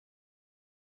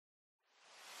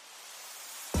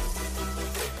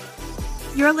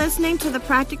You're listening to the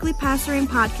Practically Pastoring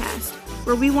Podcast,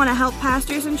 where we want to help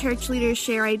pastors and church leaders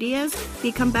share ideas,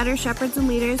 become better shepherds and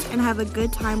leaders, and have a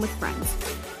good time with friends.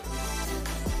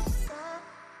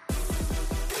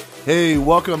 Hey,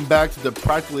 welcome back to the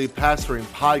Practically Pastoring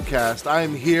Podcast. I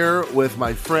am here with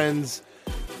my friends.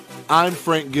 I'm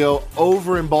Frank Gill.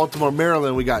 Over in Baltimore,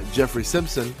 Maryland, we got Jeffrey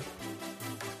Simpson.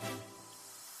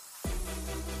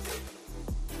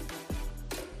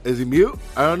 Is he mute?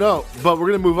 I don't know, but we're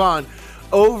going to move on.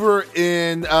 Over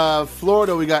in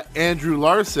Florida, we got Andrew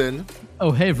Larson.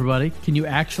 Oh, hey, everybody. Can you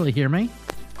actually hear me?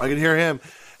 I can hear him.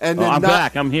 And then I'm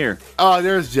back. I'm here. Oh,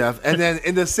 there's Jeff. And then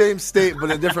in the same state,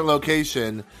 but a different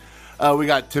location, we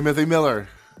got Timothy Miller.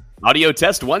 Audio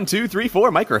test 1, 2, 3,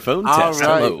 4. Microphone test. All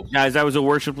right. Hello. Guys, I was a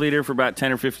worship leader for about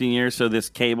 10 or 15 years, so this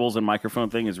cables and microphone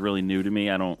thing is really new to me.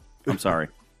 I'm sorry.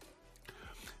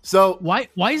 So Why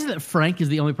is it that Frank is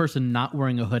the only person not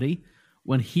wearing a hoodie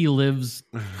when he lives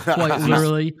quite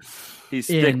literally? He's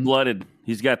thick-blooded.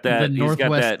 He's got that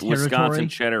Northwest Wisconsin Territory.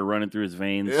 cheddar running through his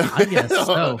veins. I guess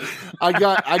so. I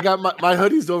got my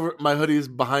hoodies over. My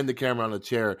hoodies behind the camera on a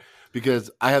chair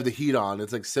because I have the heat on.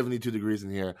 It's like 72 degrees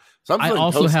in here. So I'm I feeling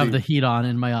also toasty. have the heat on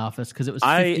in my office because it was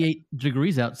 58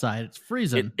 degrees outside. It's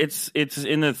freezing. It's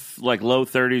in the low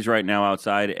 30s right now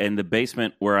outside, and the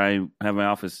basement where I have my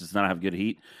office does not have good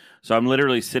heat. So I'm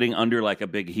literally sitting under like a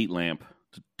big heat lamp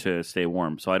to stay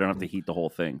warm, so I don't have to heat the whole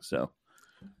thing. So,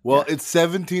 Well, it's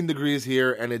 17 degrees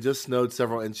here, and it just snowed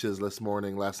several inches last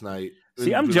night.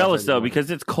 see, I'm jealous though because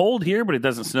it's cold here, but it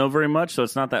doesn't snow very much, so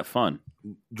it's not that fun.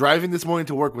 Driving this morning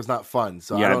to work was not fun.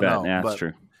 So Yeah, I don't bet. know. Yeah, but, that's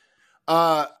true.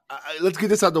 Let's get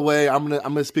this out of the way. I'm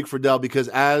gonna speak for Dell because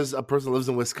as a person who lives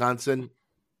in Wisconsin,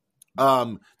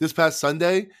 this past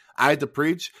Sunday I had to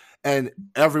preach, and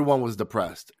everyone was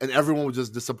depressed, and everyone was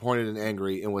just disappointed and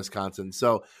angry in Wisconsin.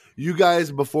 So you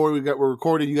guys, before we were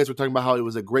recording, you guys were talking about how it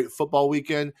was a great football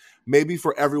weekend, maybe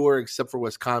for everywhere except for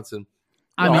Wisconsin.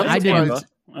 I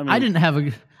didn't have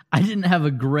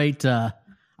a great.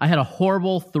 I had a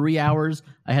horrible 3 hours.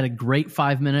 I had a great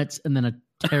 5 minutes, and then a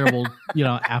terrible,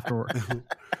 afterwards.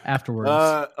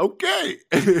 Okay,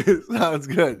 sounds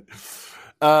good.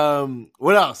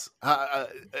 What else?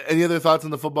 Any other thoughts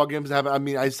on the football games that happened? I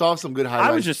mean, I saw some good highlights.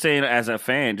 I was just saying, as a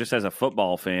fan, just as a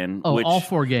football fan. Oh, which, all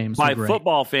 4 games. by great.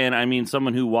 football fan, I mean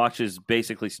someone who watches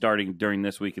basically starting during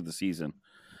this week of the season.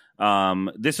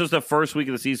 This was the first week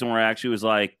of the season where I actually was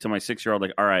like to my 6-year-old,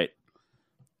 like, all right,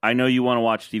 I know you want to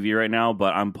watch TV right now,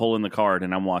 but I'm pulling the card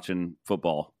and I'm watching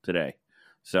football today.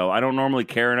 So I don't normally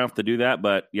care enough to do that,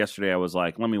 but yesterday I was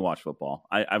like, let me watch football.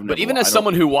 But even as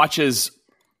someone who watches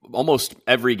almost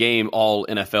every game, all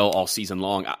NFL, all season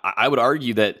long, I would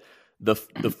argue that the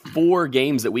 4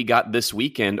 games that we got this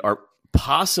weekend are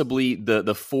possibly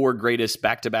the 4 greatest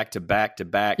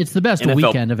back-to-back. It's the best NFL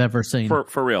weekend I've ever seen.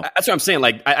 for real. That's what I'm saying.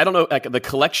 Like, I don't know, like the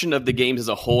collection of the games as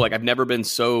a whole, like I've never been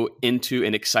so into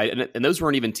and excited. And those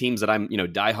weren't even teams that I'm,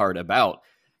 diehard about.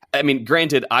 I mean,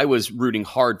 granted, I was rooting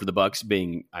hard for the Bucs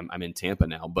being, I'm in Tampa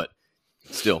now, but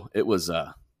still, it was,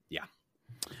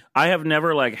 I have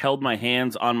never held my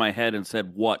hands on my head and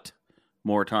said what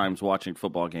more times watching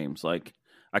football games. Like,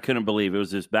 I couldn't believe it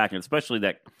was this back, and especially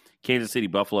that Kansas City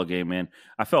Buffalo game, man.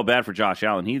 I felt bad for Josh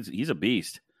Allen. He's a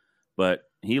beast, but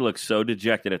he looked so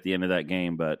dejected at the end of that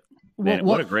game. But man,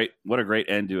 what a great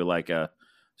end to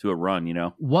a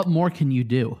run, What more can you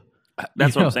do?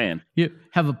 That's what I'm saying. You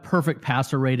have a perfect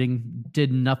passer rating,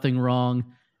 did nothing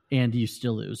wrong, and you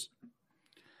still lose.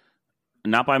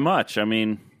 Not by much. I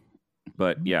mean,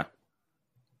 but yeah.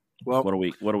 Well,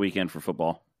 what a weekend for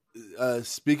football.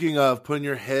 Speaking of putting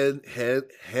your hands,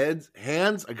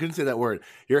 I couldn't say that word.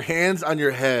 Your hands on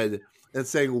your head and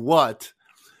saying what?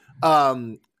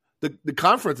 The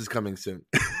conference is coming soon.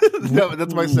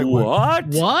 That's my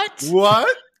segue.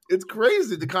 What? It's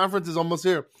crazy. The conference is almost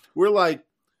here. We're like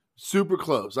super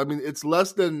close. I mean, it's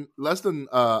less than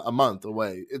a month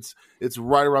away. It's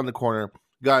right around the corner,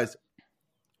 guys.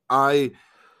 I'm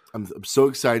so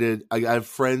excited. I have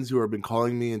friends who have been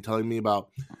calling me and telling me about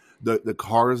the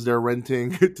cars they're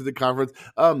renting to the conference.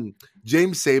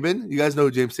 James Saban, you guys know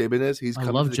who James Saban is? He's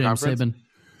coming to the conference. I love James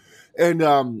Saban.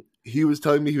 And he was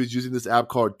telling me he was using this app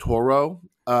called Turo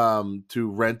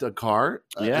to rent a car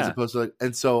as opposed to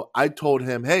and so I told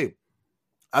him, hey,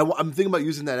 I'm thinking about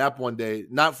using that app one day,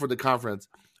 not for the conference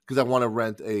because I want to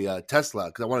rent a Tesla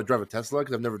because I want to drive a Tesla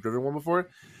because I've never driven one before.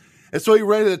 And so he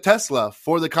rented a Tesla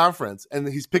for the conference, and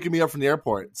he's picking me up from the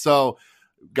airport. So,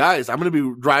 guys, I'm going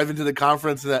to be driving to the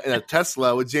conference in a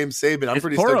Tesla with James Saban. I'm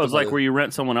pretty stoked. Toro's like where you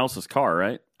rent someone else's car,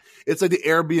 right? It's like the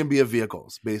Airbnb of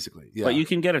vehicles, basically. Yeah. But you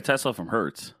can get a Tesla from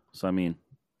Hertz. So, I mean.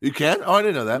 You can? Oh, I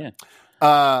didn't know that.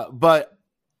 Yeah. But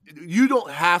you don't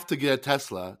have to get a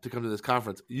Tesla to come to this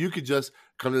conference. You could just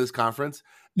come to this conference.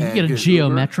 You can get a Geo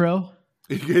Metro.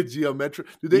 You can get a Geo Metro.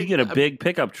 You get a big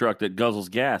pickup truck that guzzles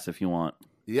gas if you want.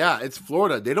 Yeah, it's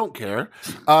Florida. They don't care.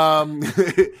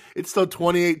 It's still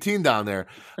 2018 down there.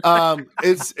 I'm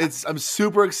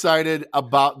super excited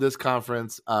about this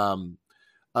conference. Project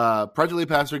Elite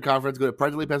Pastoring Conference. Go to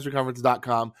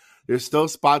projectelitepastoringconference.com. There's still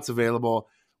spots available.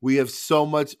 We have so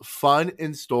much fun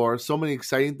in store, so many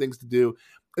exciting things to do.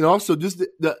 And also just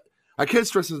I can't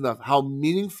stress this enough how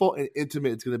meaningful and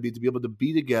intimate it's going to be to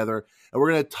be together. And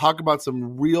we're going to talk about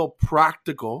some real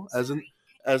practical, as in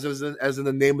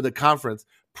the name of the conference,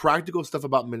 practical stuff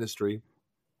about ministry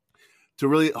to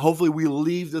really, hopefully we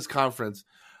leave this conference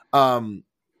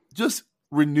just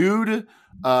renewed,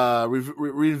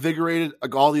 reinvigorated,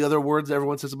 like all the other words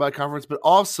everyone says about a conference, but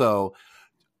also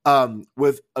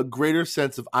with a greater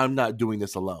sense of I'm not doing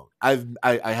this alone. I'm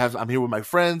here with my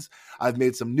friends. I've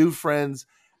made some new friends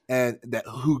and that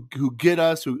who get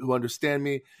us, who understand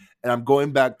me. And I'm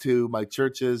going back to my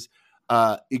churches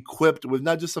equipped with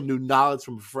not just some new knowledge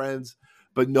from friends,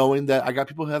 but knowing that I got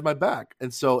people who have my back.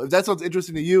 And so if that sounds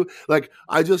interesting to you, like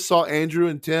I just saw Andrew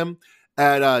and Tim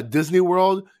at Disney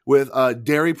World with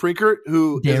Derry Prinkert,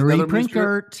 who is another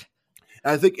minister.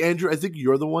 And I think, Andrew,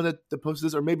 you're the one that posted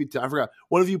this, or maybe I forgot.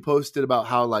 One of you posted about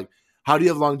how do you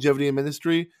have longevity in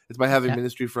ministry? It's by having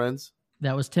ministry friends.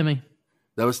 That was Timmy.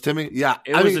 Yeah.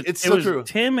 It's so true.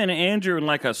 Tim and Andrew in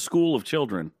like a school of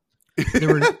children.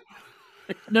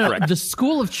 No, the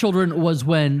school of children was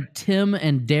when Tim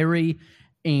and Derry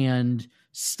and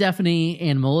Stephanie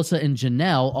and Melissa and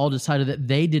Janelle all decided that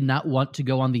they did not want to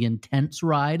go on the intense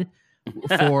ride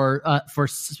for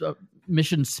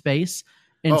Mission Space.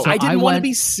 And so I didn't want to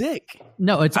be sick.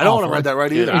 No, I don't want to ride that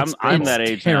ride either. I'm that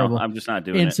age terrible. Now. I'm just not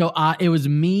doing it. And so it was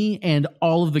me and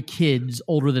all of the kids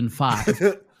older than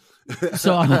 5.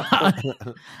 So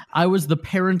I was the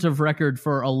parent of record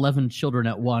for 11 children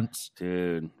at once.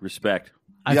 Dude, respect.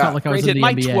 I felt like I was in the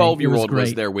my NBA. 12-year-old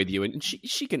was there with you, and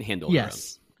she can handle it.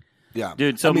 Yes. Yeah.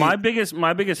 Dude, so my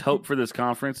biggest hope for this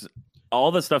conference,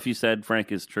 all the stuff you said,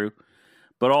 Frank, is true.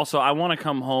 But also, I want to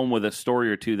come home with a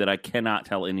story or two that I cannot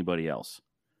tell anybody else.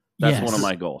 That's one of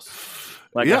my goals.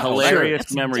 Like a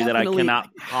hilarious memory that I cannot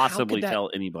possibly tell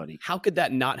anybody. How could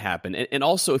that not happen? And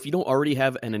also, if you don't already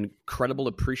have an incredible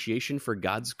appreciation for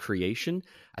God's creation,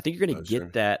 I think you're going to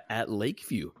get that at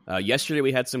Lakeview. Yesterday,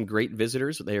 we had some great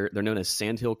visitors. They're known as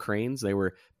Sandhill Cranes. They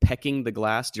were pecking the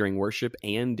glass during worship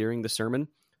and during the sermon.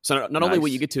 So not only will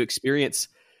you get to experience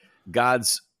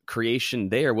God's creation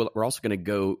there, we're also going to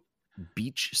go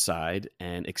beachside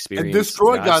and experience and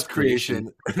destroy God's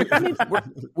creation. I mean,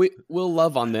 we'll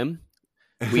love on them.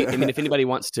 If anybody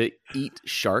wants to eat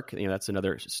shark, that's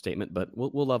another statement. But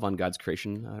we'll love on God's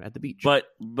creation at the beach.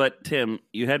 But Tim,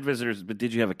 you had visitors, but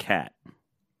did you have a cat?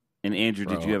 And Andrew,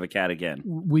 did you have a cat again?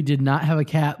 We did not have a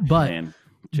cat, but Man,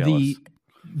 jealous.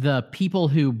 The people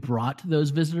who brought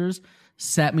those visitors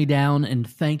sat me down and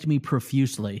thanked me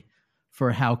profusely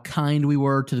for how kind we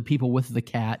were to the people with the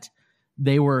cat.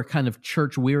 They were kind of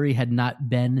church weary, had not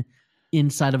been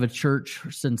inside of a church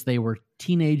since they were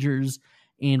teenagers,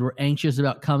 and were anxious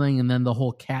about coming, and then the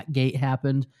whole cat gate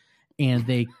happened, and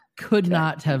they could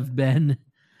not have been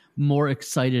more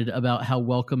excited about how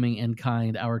welcoming and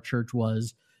kind our church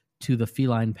was to the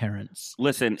feline parents.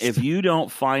 Listen, if you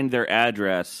don't find their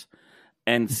address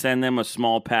and send them a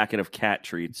small packet of cat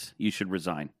treats, you should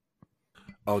resign.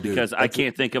 Oh, dude. Because I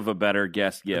can't think of a better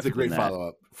guest gift. That's a great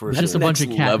follow-up. Just a bunch of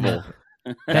catnip.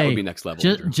 That would be next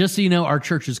level. Just so you know, our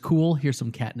church is cool. Here's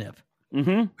some catnip.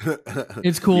 Mm-hmm.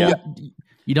 It's cool. Yeah.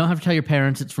 You don't have to tell your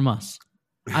parents it's from us.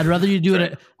 I'd rather you do it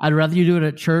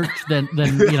at church than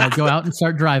go out and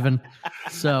start driving.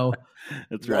 So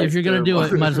that's right. If you're going to do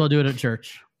it, you might as well do it at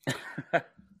church.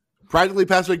 Practically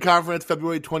Pastoring Conference,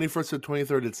 February 21st to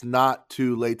 23rd. It's not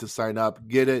too late to sign up.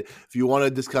 Get it. If you want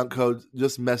a discount code,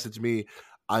 just message me.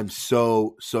 I'm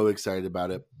so excited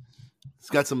about it. It's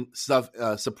got some stuff,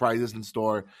 surprises in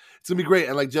store. It's going to be great.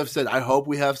 And like Jeff said, I hope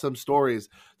we have some stories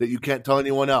that you can't tell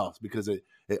anyone else because it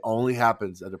only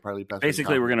happens at a Practically Pastoring Basically,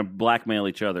 conference. we're going to blackmail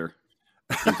each other.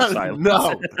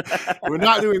 No, we're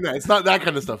not doing that. It's not that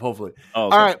kind of stuff, hopefully. Oh,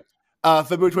 okay. All right.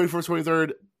 February 21st,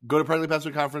 23rd, go to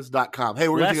practicallypastoringconference.com. Hey,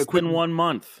 we're going to take a quick... Less than 1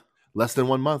 month. Less than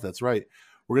 1 month, that's right.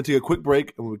 We're going to take a quick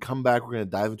break, and when we come back, we're going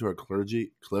to dive into our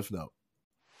clergy cliff note.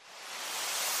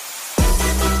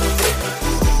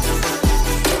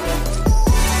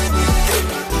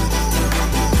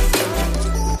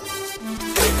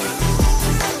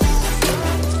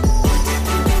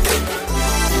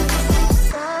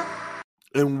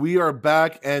 And we are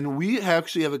back, and we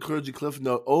actually have a clergy cliff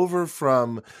note over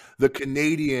from the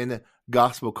Canadian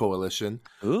Gospel Coalition.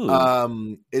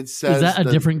 Ooh. It says Is that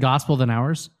a different gospel than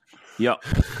ours? Yep.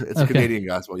 It's a Canadian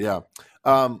gospel, yeah.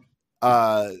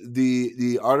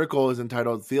 The article is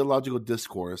entitled "Theological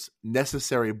Discourse: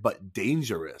 Necessary but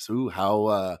Dangerous." Ooh,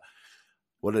 how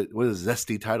what a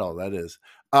zesty title that is.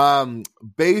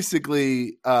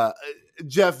 Basically,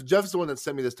 Jeff's the one that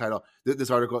sent me this title, this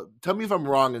article. Tell me if I'm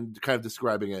wrong in kind of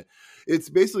describing it. It's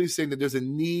basically saying that there's a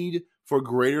need for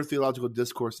greater theological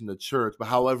discourse in the church, but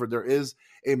however, there is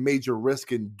a major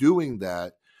risk in doing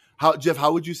that. Jeff,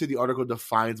 how would you say the article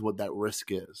defines what that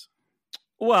risk is?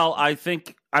 Well,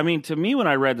 to me, when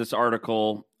I read this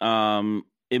article,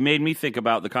 it made me think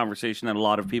about the conversation that a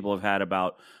lot of people have had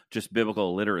about just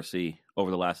biblical literacy over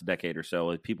the last decade or so.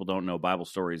 Like, people don't know Bible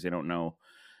stories. They don't know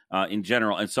in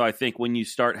general. And so I think when you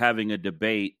start having a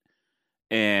debate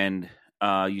and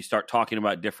you start talking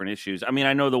about different issues, I mean,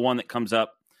 I know the one that comes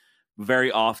up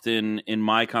very often in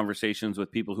my conversations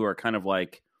with people who are kind of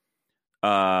like,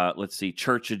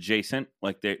 church adjacent.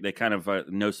 Like they kind of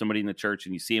know somebody in the church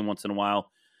and you see them once in a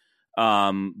while.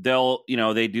 They'll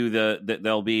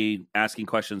be asking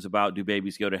questions about, do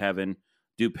babies go to heaven?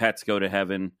 Do pets go to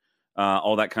heaven?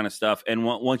 All that kind of stuff. And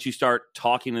once you start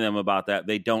talking to them about that,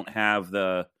 they don't have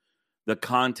the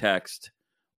context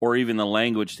or even the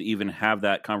language to even have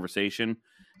that conversation.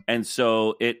 And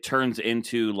so it turns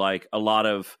into like a lot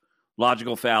of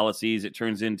logical fallacies. It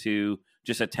turns into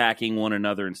just attacking one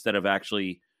another instead of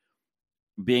actually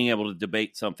being able to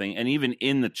debate something. And even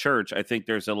in the church, I think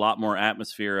there's a lot more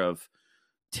atmosphere of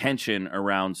tension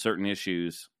around certain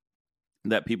issues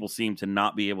that people seem to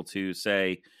not be able to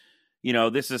say,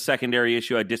 this is a secondary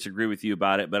issue. I disagree with you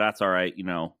about it, but that's all right.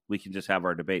 We can just have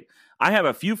our debate. I have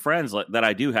a few friends that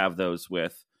I do have those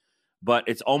with, but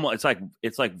it's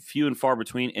like few and far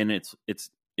between. And it's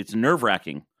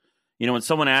nerve-wracking. When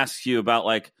someone asks you about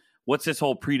like, what's this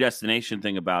whole predestination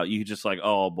thing about? You just like,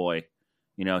 oh boy,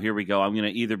 here we go. I'm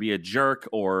going to either be a jerk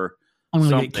or I'm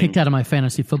going to get kicked out of my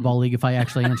fantasy football league if I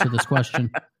actually answer this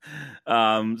question.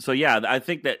 So yeah, I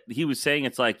think that he was saying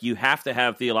it's like you have to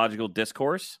have theological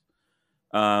discourse,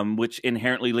 which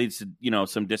inherently leads to,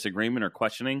 some disagreement or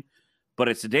questioning, but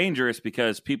it's dangerous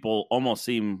because people almost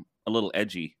seem a little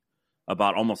edgy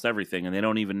about almost everything and they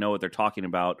don't even know what they're talking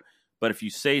about. But if you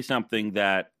say something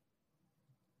that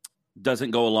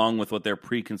doesn't go along with what their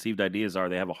preconceived ideas are,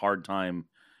 they have a hard time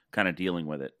kind of dealing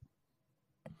with it.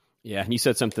 Yeah, and you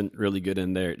said something really good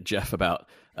in there, Jeff, about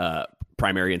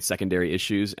primary and secondary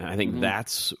issues, and I think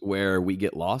that's where we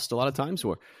get lost a lot of times.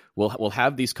 Where we'll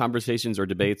have these conversations or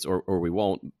debates, or we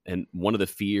won't. And one of the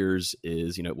fears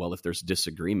is, if there's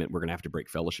disagreement, we're going to have to break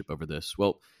fellowship over this.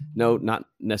 Well, no, not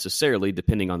necessarily,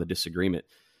 depending on the disagreement.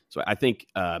 So I think,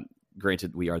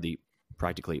 granted, we are the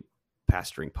Practically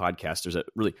Pastoring podcast. There's a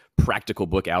really practical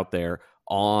book out there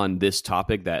on this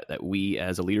topic that we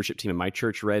as a leadership team in my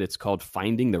church read. It's called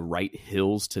Finding the Right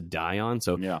Hills to Die On.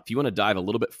 So if you want to dive a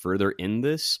little bit further in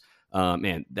this,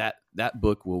 that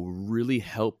book will really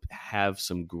help have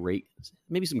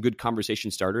maybe some good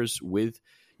conversation starters with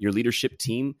your leadership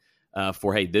team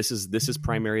for, hey, this is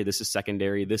primary, this is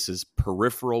secondary, this is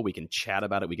peripheral. We can chat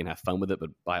about it. We can have fun with it, but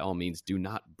by all means, do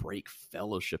not break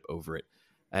fellowship over it.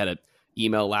 I had an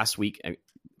email last week, a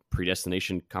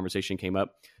predestination conversation came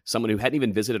up. Someone who hadn't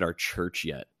even visited our church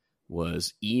yet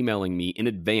was emailing me in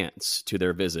advance to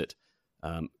their visit,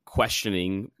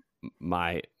 questioning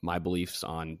my beliefs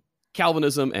on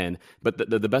Calvinism. But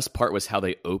the best part was how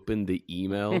they opened the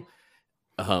email,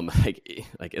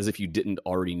 like as if you didn't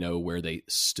already know where they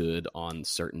stood on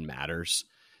certain matters.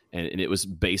 And it was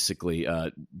basically,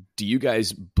 do you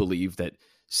guys believe that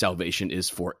salvation is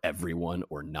for everyone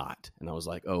or not? And I was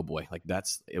like, oh boy,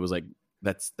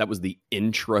 that was the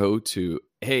intro to,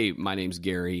 hey, my name's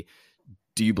Gary.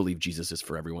 Do you believe Jesus is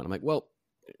for everyone? I'm like, well,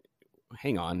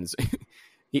 hang on.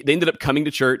 They ended up coming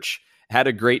to church, had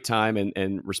a great time,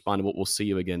 and responded, we'll see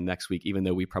you again next week, even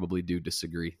though we probably do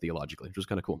disagree theologically, which was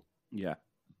kind of cool. Yeah.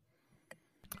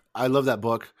 I love that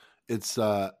book. It's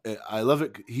I love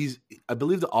it. I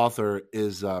believe the author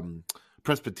is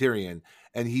Presbyterian,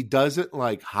 and he doesn't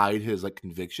like hide his like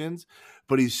convictions,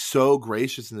 but he's so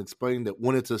gracious in explaining that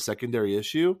when it's a secondary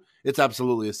issue, it's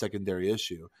absolutely a secondary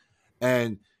issue.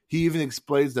 And he even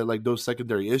explains that like those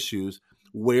secondary issues,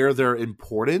 where they're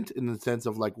important in the sense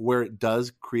of like where it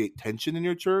does create tension in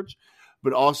your church,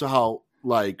 but also how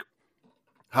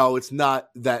it's not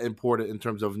that important in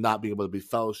terms of not being able to be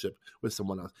fellowship with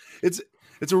someone else.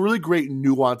 It's a really great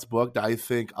nuanced book that I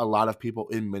think a lot of people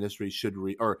in ministry should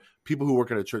read, or people who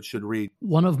work at a church should read.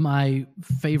 One of my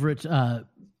favorite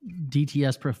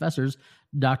DTS professors,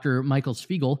 Dr. Michael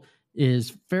Spiegel,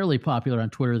 is fairly popular on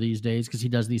Twitter these days because he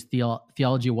does these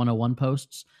Theology 101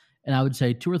 posts. And I would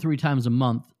say 2 or 3 times a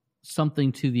month,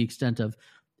 something to the extent of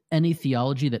any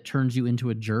theology that turns you into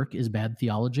a jerk is bad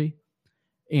theology.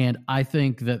 And I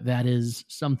think that that is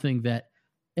something that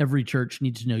every church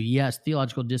needs to know. Yes,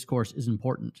 theological discourse is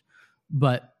important,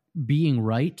 but being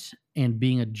right and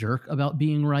being a jerk about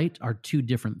being right are 2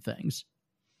 different things.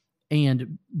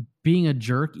 And being a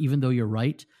jerk, even though you're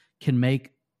right, can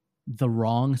make the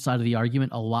wrong side of the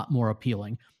argument a lot more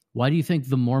appealing. Why do you think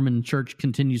the Mormon church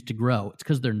continues to grow? It's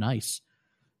because they're nice.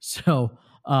 So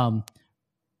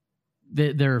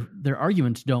their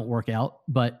arguments don't work out,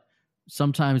 but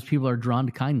sometimes people are drawn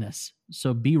to kindness.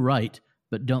 So be right,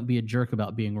 but don't be a jerk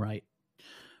about being right.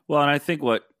 Well, and I think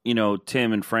what,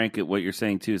 Tim and Frank, what you're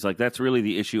saying too, is like, that's really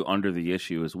the issue under the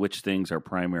issue, is which things are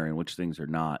primary and which things are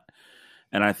not.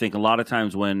 And I think a lot of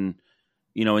times when,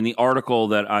 in the article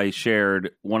that I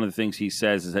shared, one of the things he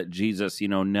says is that Jesus,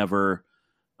 never,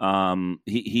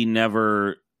 he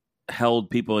never held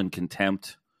people in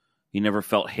contempt. He never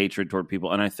felt hatred toward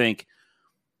people. And I think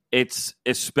it's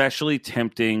especially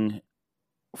tempting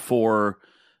for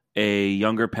a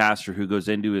younger pastor who goes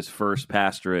into his first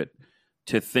pastorate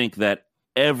to think that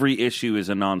every issue is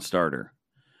a non-starter.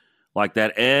 Like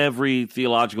that every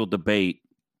theological debate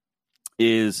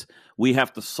is, we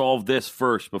have to solve this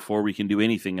first before we can do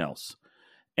anything else.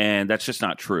 And that's just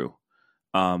not true.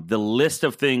 The list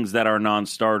of things that are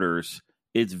non-starters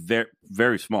is very,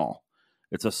 very small.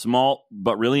 It's a small,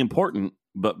 but really important,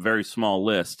 but very small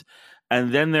list.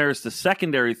 And then there's the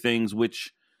secondary things,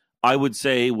 which I would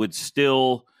say would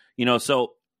still,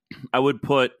 so I would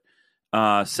put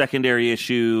secondary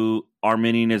issue,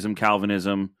 Arminianism,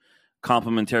 Calvinism,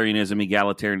 complementarianism,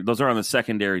 egalitarian. Those are on the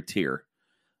secondary tier.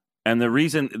 And the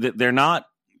reason that they're not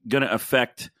going to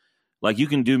affect, like, you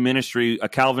can do ministry, a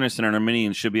Calvinist and an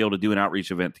Arminian should be able to do an outreach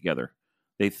event together.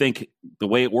 They think the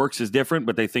way it works is different,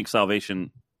 but they think salvation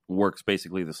works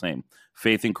basically the same.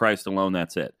 Faith in Christ alone,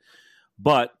 that's it.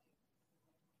 But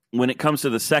when it comes to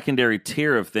the secondary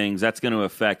tier of things, that's going to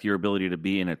affect your ability to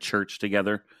be in a church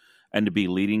together and to be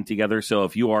leading together. So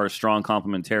if you are a strong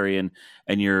complementarian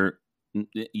and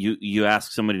you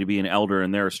ask somebody to be an elder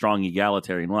and they're a strong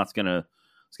egalitarian, well, it's going to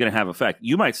have effect.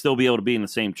 You might still be able to be in the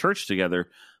same church together,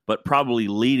 but probably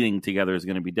leading together is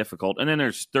going to be difficult. And then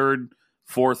there's 3rd,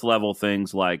 4th level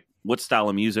things like, what style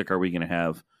of music are we going to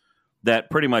have, that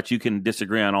pretty much you can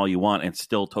disagree on all you want and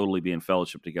still totally be in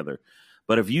fellowship together.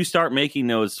 But if you start making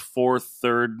those 4th,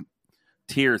 3rd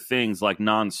tier things like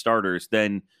non-starters,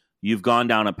 then you've gone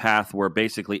down a path where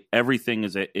basically everything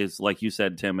is like you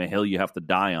said, Tim, a hill you have to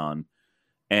die on.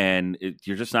 And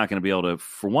you're just not going to be able to,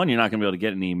 for one, you're not going to be able to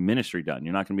get any ministry done.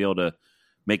 You're not going to be able to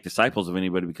make disciples of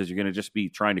anybody because you're going to just be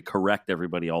trying to correct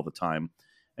everybody all the time.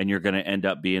 And you're going to end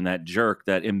up being that jerk,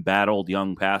 that embattled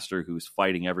young pastor who's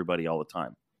fighting everybody all the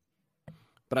time.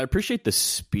 But I appreciate the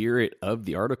spirit of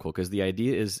the article, because the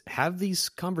idea is, have these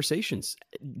conversations.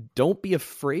 Don't be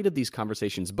afraid of these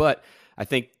conversations. But I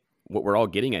think what we're all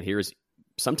getting at here is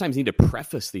sometimes you need to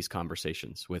preface these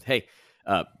conversations with, hey,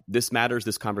 this matters,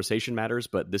 this conversation matters,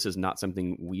 but this is not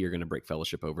something we are going to break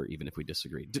fellowship over, even if we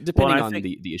disagree, depending on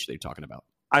the issue they're talking about.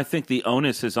 I think the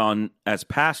onus is on, as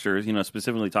pastors,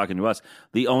 specifically talking to us,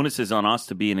 the onus is on us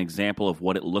to be an example of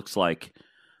what it looks like,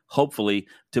 hopefully,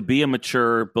 to be a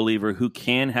mature believer who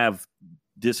can have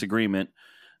disagreement.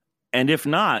 And if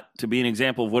not, to be an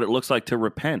example of what it looks like to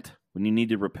repent when you need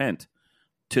to repent,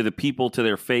 to the people to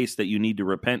their face that you need to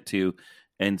repent to,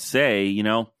 and say,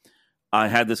 I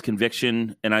had this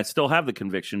conviction and I still have the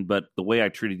conviction, but the way I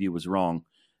treated you was wrong.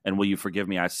 And will you forgive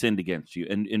me? I sinned against you,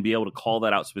 and be able to call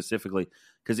that out specifically.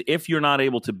 Because if you're not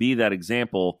able to be that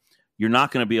example, you're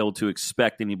not going to be able to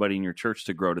expect anybody in your church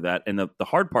to grow to that. And the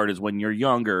hard part is when you're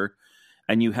younger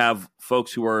and you have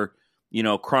folks who are,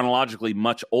 chronologically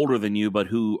much older than you, but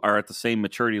who are at the same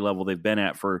maturity level they've been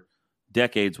at for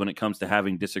decades when it comes to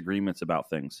having disagreements about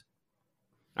things.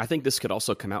 I think this could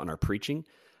also come out in our preaching.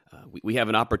 We have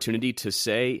an opportunity to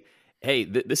say, hey,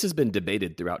 this has been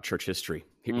debated throughout church history.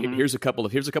 Here's a couple.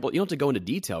 You don't have to go into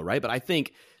detail, right? But I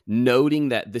think noting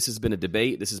that this has been a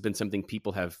debate, this has been something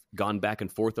people have gone back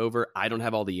and forth over. I don't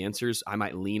have all the answers. I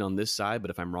might lean on this side,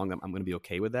 but if I'm wrong, I'm going to be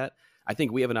okay with that. I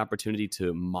think we have an opportunity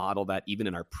to model that even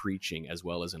in our preaching as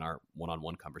well as in our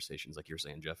one-on-one conversations, like you're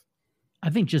saying, Jeff. I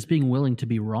think just being willing to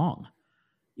be wrong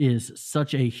is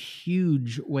such a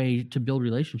huge way to build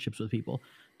relationships with people.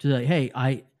 To say, hey,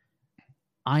 I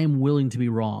am willing to be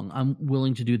wrong. I'm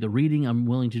willing to do the reading. I'm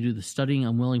willing to do the studying.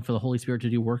 I'm willing for the Holy Spirit to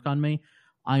do work on me.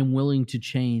 I'm willing to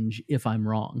change if I'm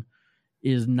wrong,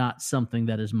 is not something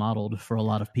that is modeled for a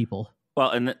lot of people.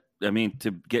 Well, and I mean,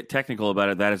 to get technical about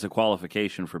it, that is a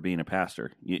qualification for being a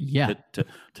pastor. Yeah.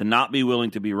 To not be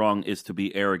willing to be wrong is to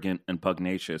be arrogant and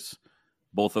pugnacious,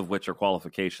 both of which are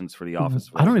qualifications for the office.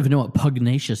 I don't even know what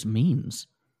pugnacious means.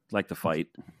 Like to fight.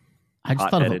 I just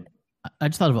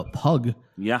thought of a pug.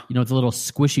 Yeah. You know, with the little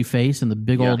squishy face and the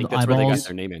big I old think that's eyeballs. where they got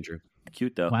their name, Andrew.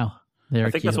 Cute, though. Wow. They're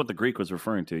I think cute. that's what the Greek was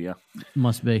referring to, yeah.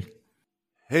 Must be.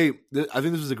 Hey, I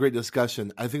think this was a great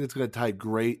discussion. I think it's going to tie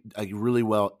really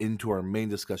well into our main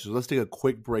discussion. So let's take a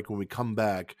quick break. When we come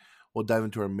back, we'll dive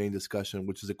into our main discussion,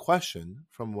 which is a question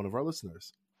from one of our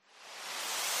listeners.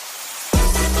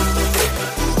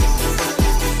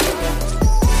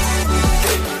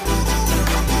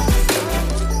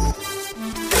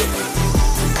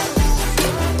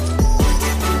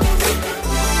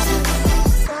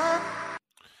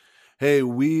 Hey,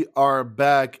 we are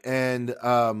back, and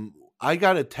I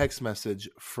got a text message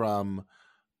from,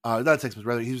 not a text message,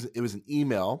 rather, it was an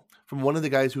email from one of the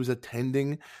guys who was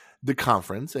attending the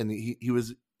conference, and he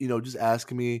was, just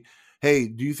asking me, hey,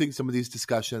 do you think some of these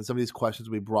discussions, some of these questions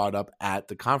will be brought up at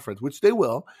the conference, which they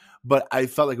will, but I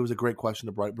felt like it was a great question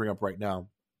to bring up right now.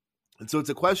 And so it's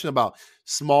a question about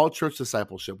small church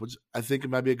discipleship, which I think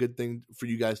it might be a good thing for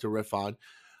you guys to riff on.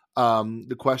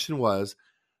 The question was,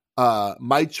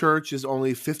 my church is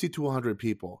only 50 to 100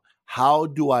 people. How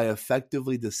do I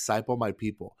effectively disciple my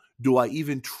people? Do I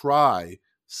even try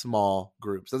small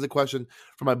groups? That's a question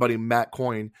from my buddy Matt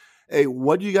Coyne. Hey,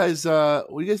 what do you guys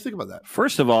think about that?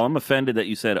 First of all, I'm offended that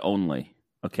you said only.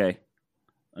 Okay,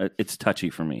 it's touchy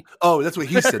for me. Oh, that's what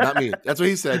he said, not me. That's what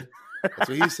he said. That's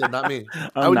what he said, not me.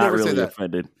 I would never say that.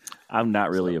 Offended. I'm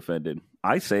not really offended.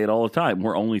 I say it all the time.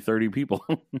 We're only 30 people.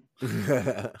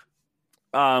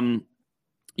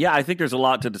 Yeah, I think there's a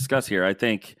lot to discuss here. I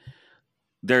think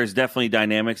there's definitely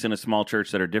dynamics in a small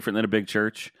church that are different than a big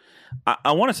church.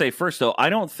 I want to say first, though, I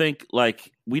don't think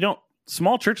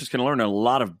small churches can learn a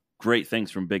lot of great things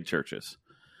from big churches.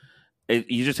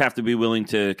 You just have to be willing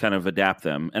to kind of adapt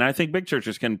them. And I think big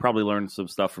churches can probably learn some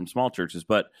stuff from small churches,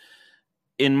 but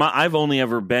I've only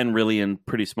ever been really in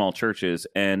pretty small churches.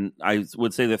 And I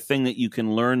would say the thing that you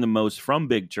can learn the most from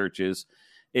big churches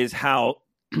is how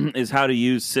to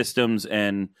use systems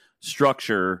and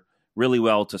structure really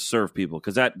well to serve people.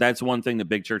 Because that's one thing that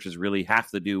big churches really have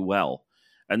to do well.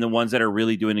 And the ones that are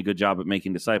really doing a good job at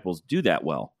making disciples do that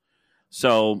well.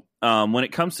 So when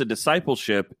it comes to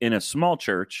discipleship in a small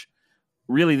church,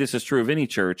 really this is true of any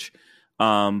church.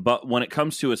 But when it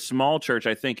comes to a small church,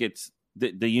 I think it's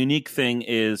the unique thing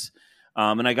is,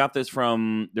 and I got this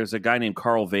from, there's a guy named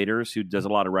Carl Vaders who does a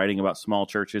lot of writing about small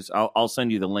churches. I'll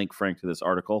send you the link, Frank, to this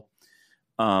article.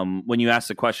 When you asked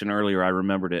the question earlier, I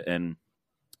remembered it and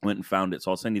went and found it.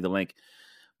 So I'll send you the link.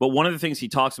 But one of the things he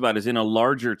talks about is in a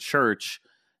larger church,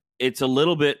 it's a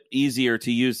little bit easier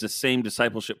to use the same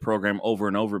discipleship program over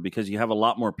and over because you have a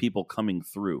lot more people coming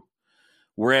through.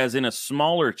 Whereas in a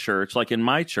smaller church, like in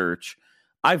my church,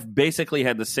 I've basically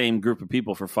had the same group of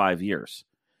people for 5 years.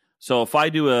 So if I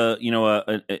do a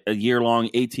year-long,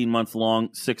 18-month-long,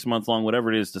 6-month-long,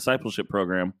 whatever it is, discipleship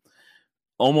program,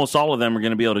 almost all of them are going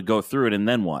to be able to go through it, and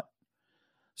then what?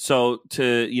 So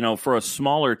for a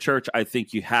smaller church, I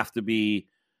think you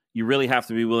really have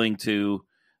to be willing to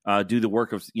do the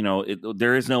work of,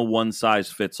 there is no one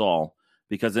size fits all,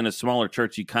 because in a smaller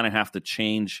church, you kind of have to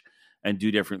change and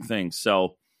do different things.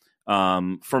 So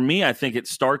for me, I think it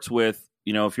starts with,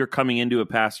 if you're coming into a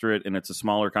pastorate and it's a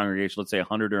smaller congregation, let's say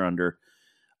 100 or under,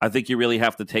 I think you really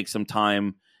have to take some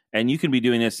time. And you can be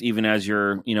doing this even as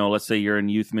you're, let's say you're in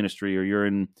youth ministry or you're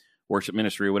in worship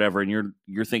ministry or whatever, and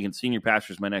you're thinking senior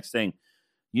pastor is my next thing.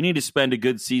 You need to spend a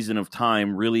good season of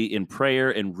time really in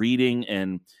prayer and reading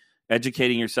and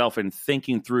educating yourself and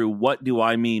thinking through, what do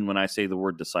I mean when I say the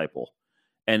word disciple?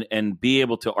 And be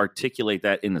able to articulate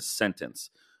that in a sentence.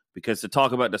 Because to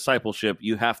talk about discipleship,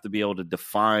 you have to be able to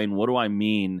define, what do I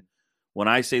mean when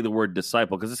I say the word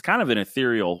disciple? Because it's kind of an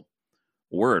ethereal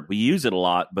word. We use it a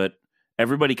lot, but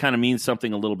everybody kind of means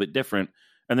something a little bit different.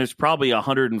 And there's probably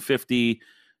 150,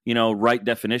 right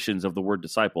definitions of the word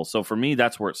disciple. So for me,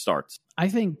 that's where it starts. I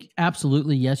think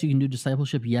absolutely, yes, you can do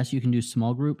discipleship. Yes, you can do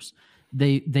small groups.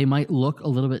 They might look a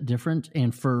little bit different.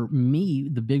 And for me,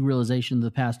 the big realization of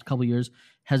the past couple of years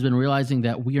has been realizing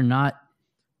that we are not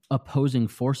opposing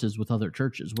forces with other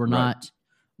churches.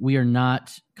 We are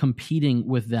not competing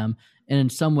with them. And in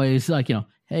some ways, like,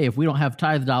 hey, if we don't have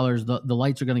tithe dollars, the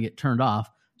lights are going to get turned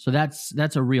off. So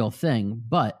that's a real thing.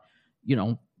 But,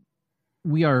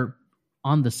 we are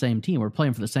on the same team. We're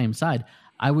playing for the same side.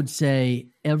 I would say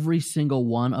every single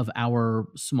one of our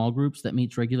small groups that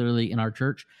meets regularly in our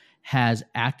church has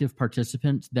active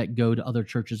participants that go to other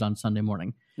churches on Sunday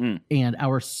morning. And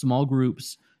our small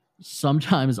groups,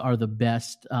 sometimes are the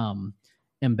best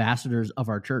ambassadors of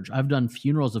our church. I've done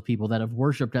funerals of people that have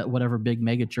worshiped at whatever big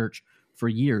mega church for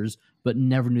years, but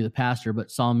never knew the pastor, but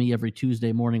saw me every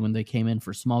Tuesday morning when they came in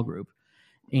for small group.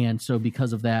 And so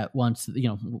because of that, once,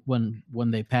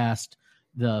 when they passed,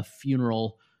 the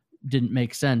funeral didn't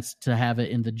make sense to have it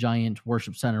in the giant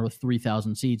worship center with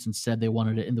 3,000 seats. Instead, they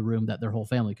wanted it in the room that their whole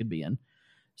family could be in.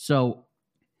 So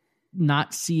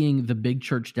not seeing the big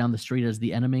church down the street as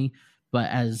the enemy, but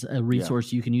as a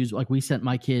resource you can use. Like, we sent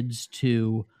my kids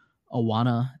to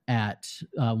Awana at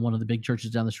one of the big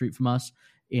churches down the street from us,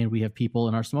 and we have people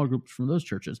in our small groups from those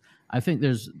churches. I think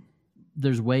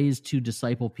there's ways to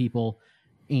disciple people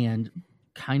and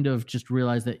kind of just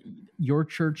realize that your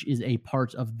church is a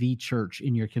part of the church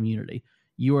in your community.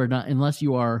 You are not, unless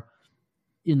you are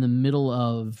in the middle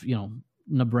of,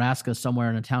 Nebraska, somewhere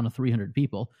in a town of 300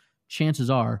 people, chances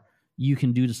are you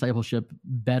can do discipleship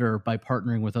better by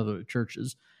partnering with other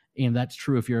churches. And that's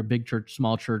true if you're a big church,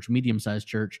 small church, medium-sized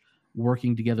church.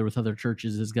 Working together with other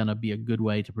churches is going to be a good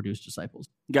way to produce disciples.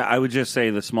 Yeah, I would just say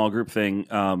the small group thing,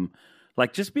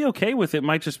 just be okay with it.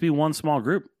 Might just be one small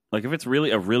group. Like, if it's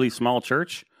really a really small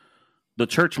church, the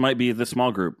church might be the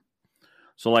small group.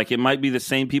 So, it might be the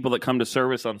same people that come to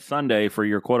service on Sunday for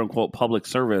your quote-unquote public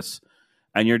service,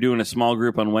 and you're doing a small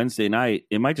group on Wednesday night.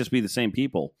 It might just be the same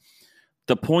people.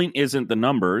 The point isn't the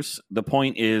numbers. The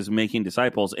point is making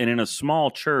disciples. And in a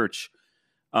small church,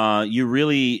 you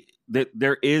really...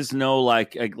 there is no,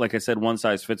 like I said, one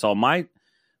size fits all. My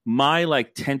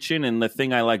tension and the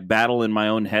thing I battle in my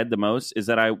own head the most is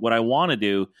that what I want to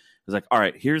do is all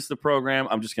right, here's the program.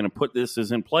 I'm just going to put this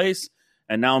in place,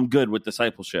 and now I'm good with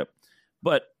discipleship.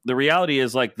 But the reality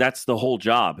is that's the whole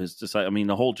job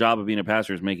the whole job of being a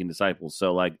pastor is making disciples.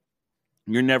 So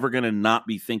you're never going to not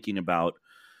be thinking about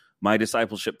my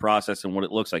discipleship process and what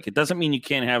it looks like. It doesn't mean you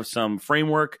can't have some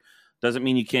framework. Doesn't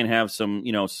mean you can't have some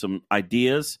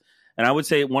ideas. And I would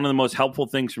say one of the most helpful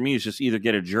things for me is just either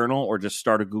get a journal or just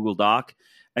start a Google Doc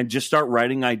and just start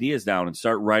writing ideas down and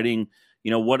start writing,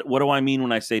 what do I mean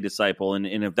when I say disciple? And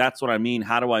if that's what I mean,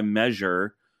 how do I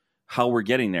measure how we're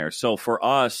getting there? So for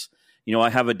us, I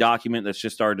have a document that's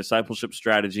just our discipleship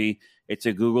strategy. It's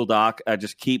a Google Doc. I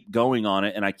just keep going on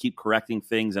it and I keep correcting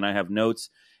things and I have notes,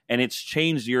 and it's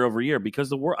changed year over year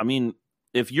because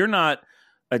if you're not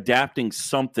adapting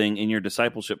something in your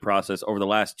discipleship process over the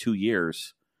last 2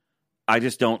 years, I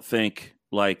just don't think,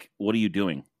 what are you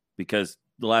doing? Because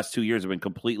the last 2 years have been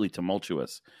completely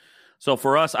tumultuous. So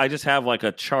for us, I just have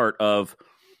a chart of,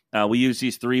 we use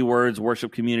these 3 words,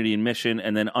 worship, community, and mission.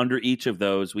 And then under each of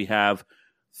those, we have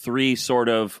 3 sort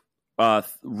of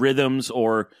rhythms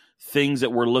or things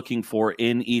that we're looking for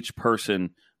in each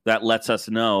person that lets us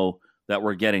know that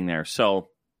we're getting there. So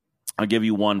I'll give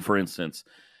you one, for instance.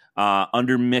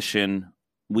 Under mission,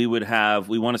 we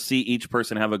want to see each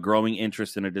person have a growing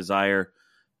interest and a desire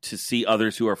to see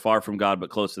others who are far from God but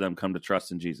close to them come to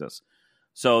trust in Jesus.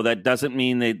 So that doesn't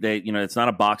mean they it's not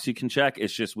a box you can check.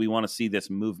 It's just we want to see this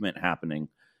movement happening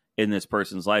in this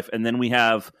person's life. And then we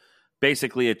have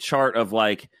basically a chart of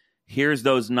here's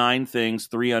those 9 things,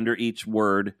 3 under each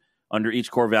word, under each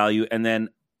core value. And then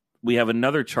we have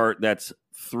another chart that's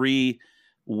 3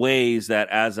 ways that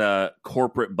as a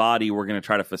corporate body, we're going to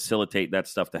try to facilitate that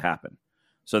stuff to happen.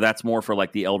 So that's more for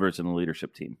the elders and the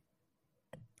leadership team.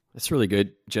 That's really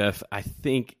good, Jeff. I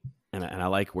think, and I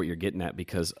like what you're getting at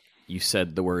because you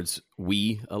said the words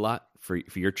 "we" a lot for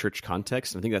your church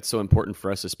context. I think that's so important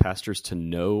for us as pastors to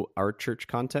know our church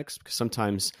context, because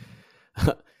sometimes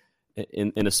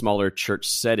in a smaller church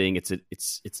setting,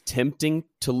 it's tempting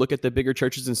to look at the bigger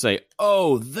churches and say,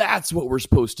 "Oh, that's what we're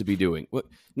supposed to be doing." Well,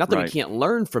 not that we can't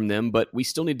learn from them, but we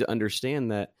still need to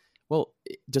understand that, well,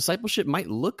 discipleship might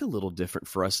look a little different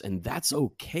for us, and that's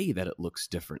okay that it looks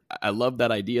different. I love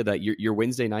that idea that your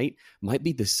Wednesday night might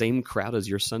be the same crowd as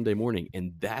your Sunday morning,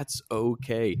 and that's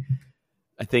okay.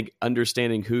 I think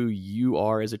understanding who you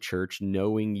are as a church,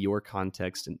 knowing your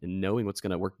context, and knowing what's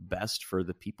going to work best for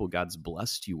the people God's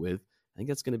blessed you with, I think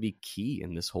that's going to be key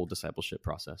in this whole discipleship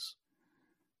process.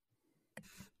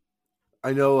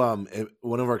 I know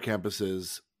one of our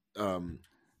campuses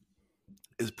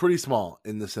is pretty small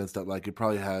in the sense that it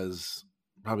probably has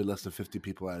less than 50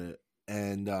 people at it.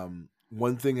 And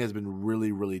one thing has been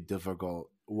really, really difficult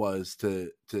was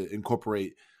to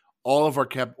incorporate all of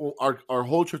our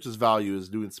whole church's value is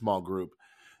doing small group.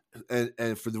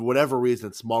 And for whatever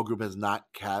reason, small group has not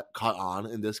caught on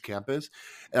in this campus.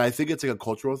 And I think it's a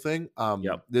cultural thing.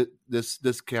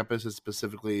 This campus is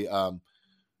specifically,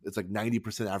 it's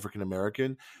 90%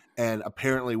 African-American. And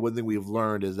apparently one thing we've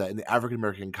learned is that in the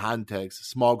African-American context,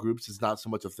 small groups is not so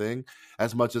much a thing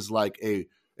as much as a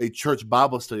a church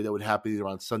Bible study that would happen either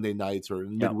on Sunday nights or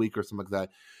midweek or something like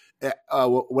that.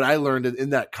 What I learned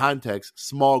in that context,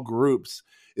 small groups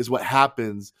is what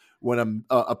happens when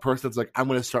a person that's like, I'm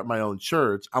going to start my own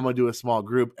church. I'm going to do a small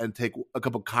group and take a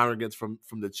couple congregants from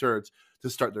the church to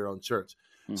start their own church.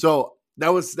 So that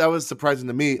was surprising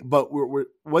to me. But we're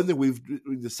one thing we've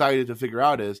decided to figure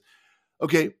out is,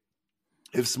 okay,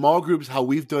 if small groups, how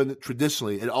we've done it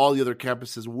traditionally at all the other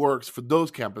campuses, works for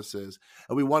those campuses,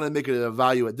 and we want to make it a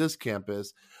value at this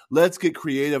campus, let's get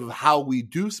creative of how we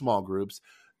do small groups.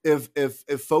 If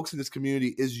folks in this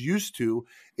community is used to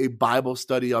a Bible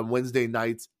study on Wednesday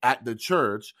nights at the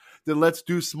church, then let's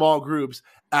do small groups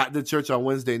at the church on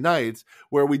Wednesday nights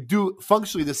where we do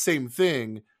functionally the same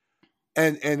thing,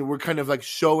 and we're kind of like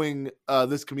showing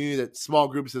this community that small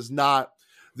groups is not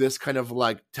this kind of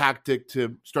like tactic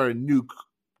to start a new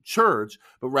church,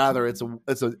 but rather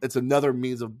it's another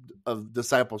means of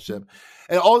discipleship.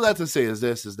 And all that to say is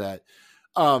this, is that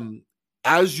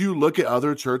as you look at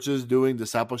other churches doing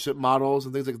discipleship models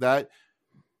and things like that,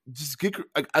 just get,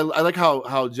 I like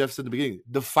how Jeff said in the beginning,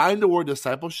 define the word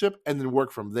discipleship and then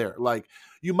work from there. Like,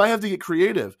 you might have to get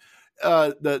creative.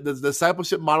 The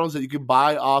discipleship models that you can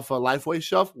buy off a Lifeway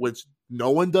shelf, which no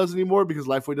one does anymore because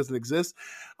Lifeway doesn't exist,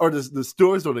 or the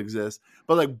stores don't exist.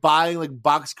 But like buying like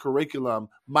box curriculum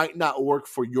might not work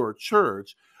for your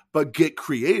church, but get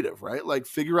creative, right? Like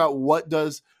figure out what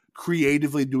does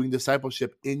creatively doing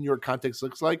discipleship in your context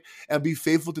looks like, and be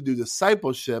faithful to do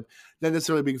discipleship, not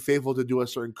necessarily being faithful to do a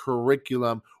certain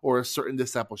curriculum or a certain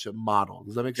discipleship model.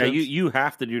 Does that make sense? You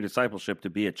have to do discipleship to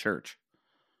be a church.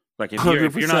 Like if you're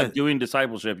 100%. not doing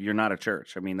discipleship, you're not a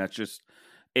church. I mean, that's just,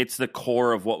 it's the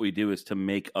core of what we do is to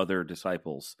make other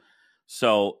disciples.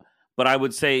 So, but I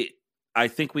would say, I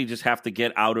think we just have to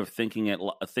get out of thinking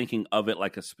of it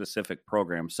like a specific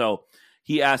program. So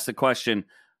he asked the question,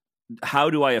 how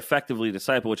do I effectively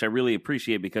disciple? Which I really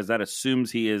appreciate, because that assumes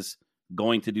he is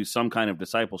going to do some kind of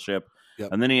discipleship.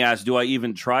 Yep. And then he asked, do I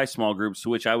even try small groups? To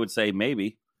which I would say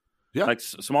maybe. Yeah. Like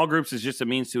small groups is just a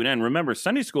means to an end. Remember,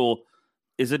 Sunday school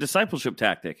is a discipleship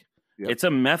tactic. Yep. It's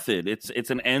a method. It's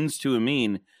an ends to a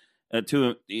mean, and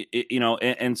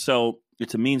so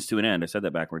it's a means to an end. I said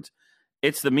that backwards.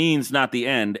 It's the means, not the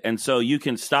end. And so you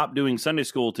can stop doing Sunday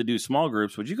school to do small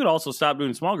groups, but you could also stop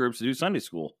doing small groups to do Sunday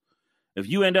school. If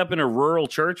you end up in a rural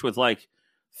church with like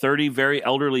 30 very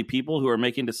elderly people who are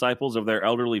making disciples of their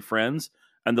elderly friends,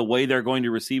 and the way they're going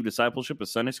to receive discipleship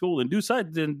is Sunday school, then do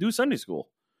Sunday school.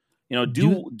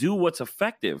 Do what's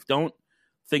effective. Don't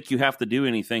think you have to do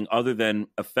anything other than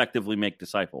effectively make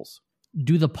disciples.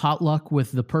 Do the potluck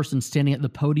with the person standing at the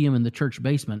podium in the church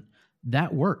basement.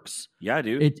 That works. Yeah,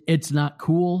 dude. It's not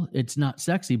cool. It's not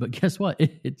sexy, but guess what?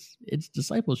 It's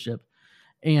discipleship.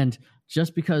 And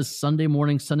just because Sunday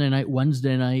morning, Sunday night,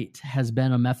 Wednesday night has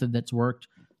been a method that's worked,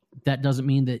 that doesn't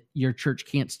mean that your church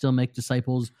can't still make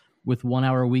disciples with 1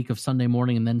 hour a week of Sunday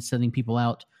morning and then sending people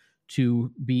out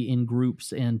to be in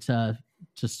groups and to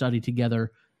study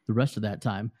together the rest of that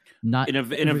time. Not in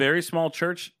a very small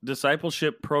church,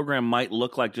 discipleship program might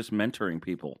look like just mentoring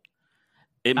people.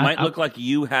 It might look like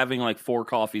you having like 4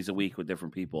 coffees a week with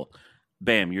different people.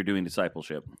 Bam, you're doing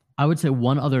discipleship. I would say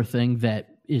one other thing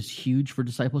that is huge for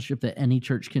discipleship that any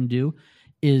church can do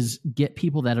is get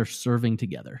people that are serving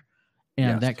together.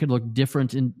 And that could look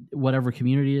different in whatever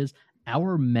community it is.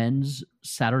 Our men's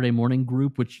Saturday morning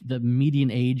group, which the median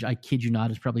age, I kid you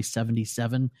not, is probably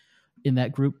 77 in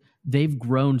that group. They've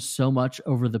grown so much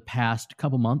over the past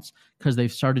couple months because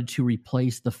they've started to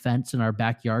replace the fence in our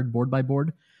backyard board by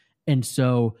board. And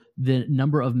so the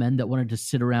number of men that wanted to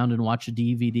sit around and watch a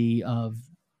DVD of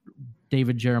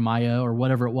David Jeremiah or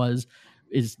whatever it was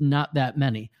is not that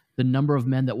many. The number of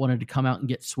men that wanted to come out and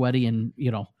get sweaty and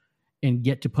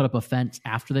get to put up a fence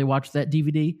after they watched that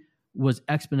DVD was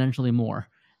exponentially more.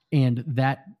 And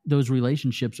those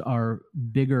relationships are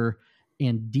bigger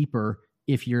and deeper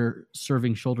if you're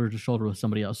serving shoulder to shoulder with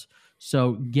somebody else.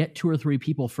 So get 2 or 3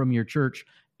 people from your church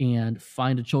and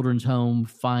find a children's home,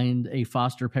 find a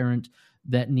foster parent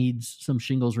that needs some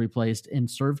shingles replaced, and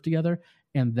serve together.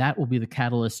 And that will be the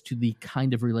catalyst to the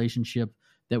kind of relationship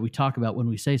that we talk about when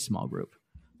we say small group.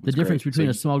 The difference between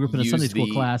a small group and a Sunday school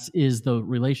class is the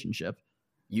relationship.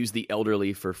 Use the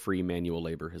elderly for free manual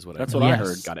labor is what That's I what I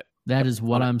heard. Got it. That is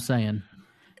what I'm saying.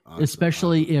 Awesome.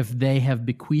 Especially if they have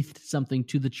bequeathed something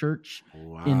to the church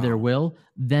in their will,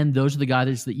 then those are the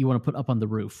guys that you want to put up on the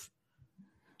roof.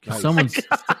 Nice. Someone's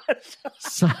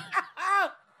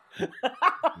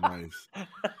Nice.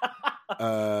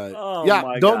 My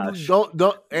gosh.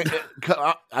 Don't.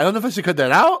 I don't know if I should cut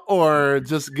that out or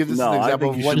just give this an example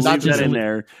of what should not leave to that do. in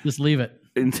there. just leave it.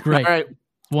 Great. Great. All right.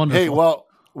 Wonderful. Hey, well,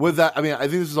 with that, I mean, I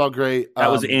think this is all great.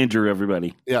 That was Andrew,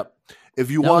 everybody. Yeah.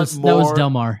 If you That want was, more, that was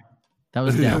Delmar. That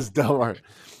was that Del. was Delmar.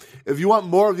 If you want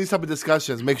more of these type of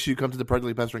discussions, make sure you come to the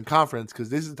Practically Pastoring Conference, because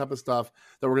this is the type of stuff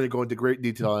that we're going to go into great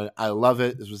detail on. I love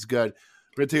it. This was good.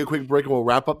 We're going to take a quick break and we'll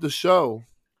wrap up the show.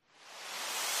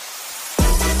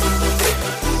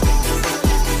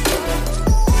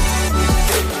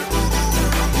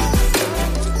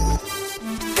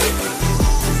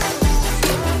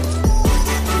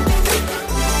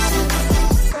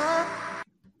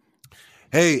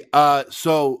 Hey,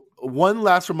 so one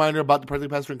last reminder about the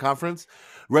Practically Pastoring Conference.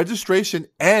 Registration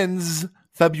ends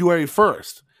February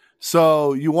 1st.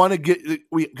 So you want to get,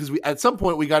 because we at some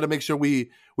point we got to make sure we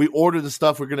order the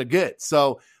stuff we're going to get.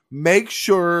 So make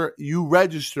sure you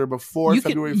register before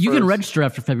February 1st. You can register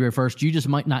after February 1st. You just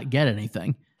might not get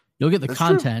anything. You'll get the That's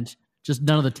content, true. Just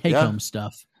none of the take-home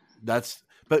stuff.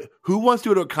 But who wants to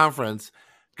go to a conference,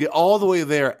 get all the way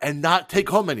there, and not take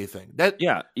home anything?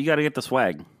 Yeah, you got to get the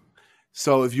swag.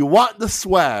 So if you want the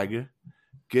swag,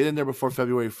 get in there before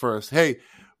February 1st. Hey,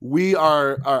 we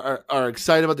are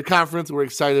excited about the conference. We're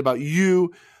excited about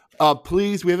you.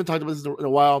 Please, we haven't talked about this in a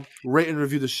while. Rate and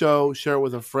review the show. Share it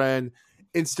with a friend.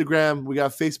 Instagram, we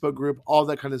got a Facebook group, all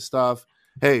that kind of stuff.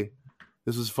 Hey,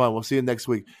 this was fun. We'll see you next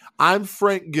week. I'm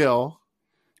Frank Gill.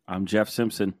 I'm Jeff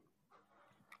Simpson.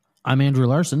 I'm Andrew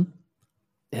Larson.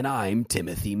 And I'm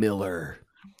Timothy Miller.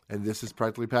 And this is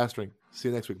Practically Pastoring. See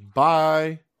you next week.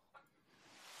 Bye.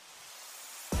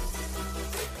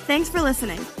 Thanks for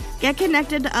listening. Get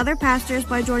connected to other pastors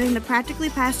by joining the Practically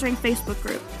Pastoring Facebook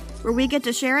group, where we get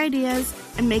to share ideas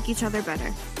and make each other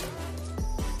better.